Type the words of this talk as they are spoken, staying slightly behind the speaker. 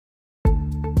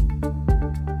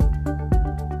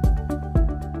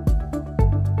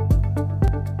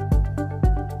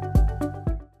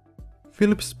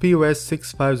Philips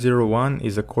PUS6501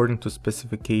 is according to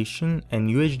specification an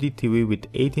UHD TV with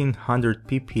 1800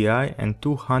 ppi and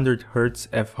 200 Hz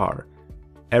FR.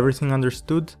 Everything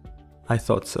understood? I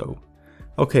thought so.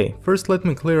 Okay, first let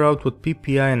me clear out what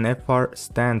PPI and FR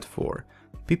stand for.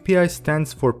 PPI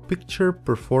stands for Picture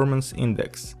Performance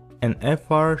Index, and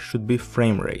FR should be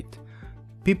frame rate.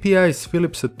 PPI is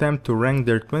Philips' attempt to rank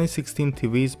their 2016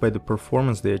 TVs by the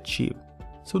performance they achieve.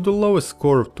 So the lowest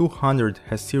score of 200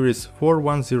 has series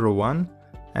 4101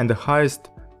 and the highest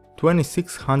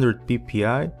 2600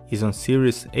 ppi is on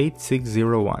series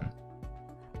 8601.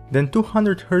 Then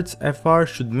 200 Hz FR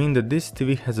should mean that this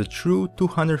TV has a true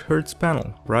 200 Hz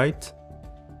panel, right?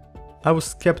 I was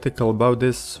skeptical about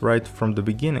this right from the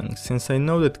beginning, since I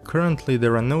know that currently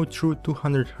there are no true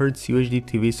 200 Hz UHD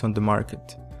TVs on the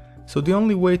market. So the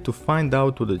only way to find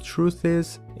out what the truth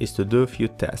is to do a few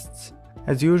tests.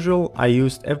 As usual, I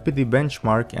used FBD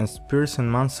benchmark and Spears and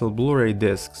Mansell Blu-ray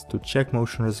discs to check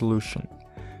motion resolution.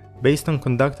 Based on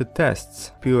conducted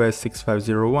tests,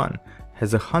 PUS6501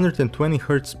 has a 120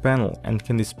 Hz panel and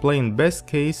can display in best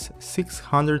case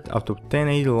 600 out of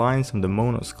 1080 lines on the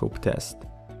monoscope test.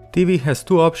 TV has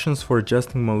two options for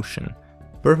adjusting motion: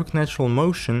 Perfect Natural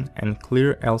Motion and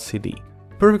Clear LCD.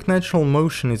 Perfect Natural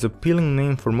Motion is a appealing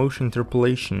name for motion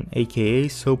interpolation, aka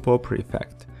soap opera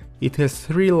effect. It has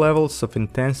 3 levels of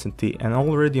intensity and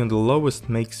already on the lowest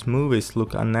makes movies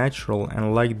look unnatural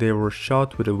and like they were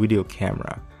shot with a video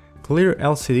camera. Clear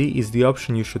LCD is the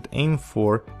option you should aim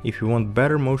for if you want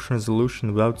better motion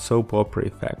resolution without soap opera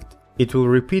effect. It will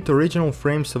repeat original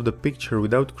frames of the picture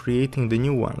without creating the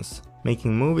new ones,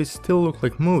 making movies still look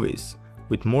like movies,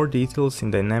 with more details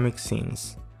in dynamic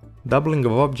scenes. Doubling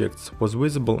of objects was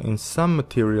visible in some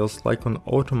materials like on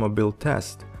automobile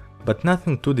test, but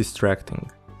nothing too distracting.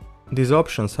 These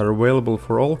options are available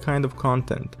for all kind of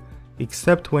content,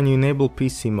 except when you enable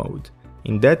PC mode.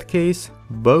 In that case,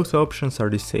 both options are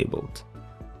disabled.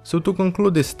 So to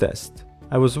conclude this test,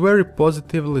 I was very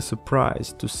positively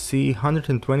surprised to see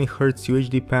 120 Hz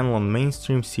UHD panel on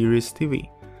mainstream series TV.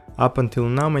 Up until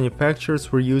now,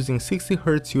 manufacturers were using 60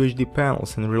 Hz UHD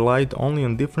panels and relied only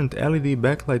on different LED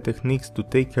backlight techniques to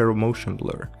take care of motion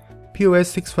blur.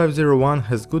 PUS6501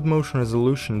 has good motion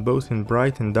resolution both in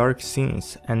bright and dark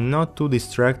scenes and not too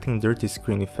distracting dirty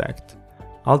screen effect.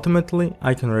 Ultimately,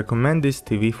 I can recommend this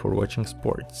TV for watching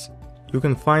sports. You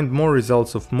can find more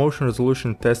results of motion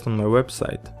resolution test on my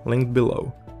website, linked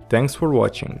below. Thanks for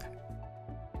watching.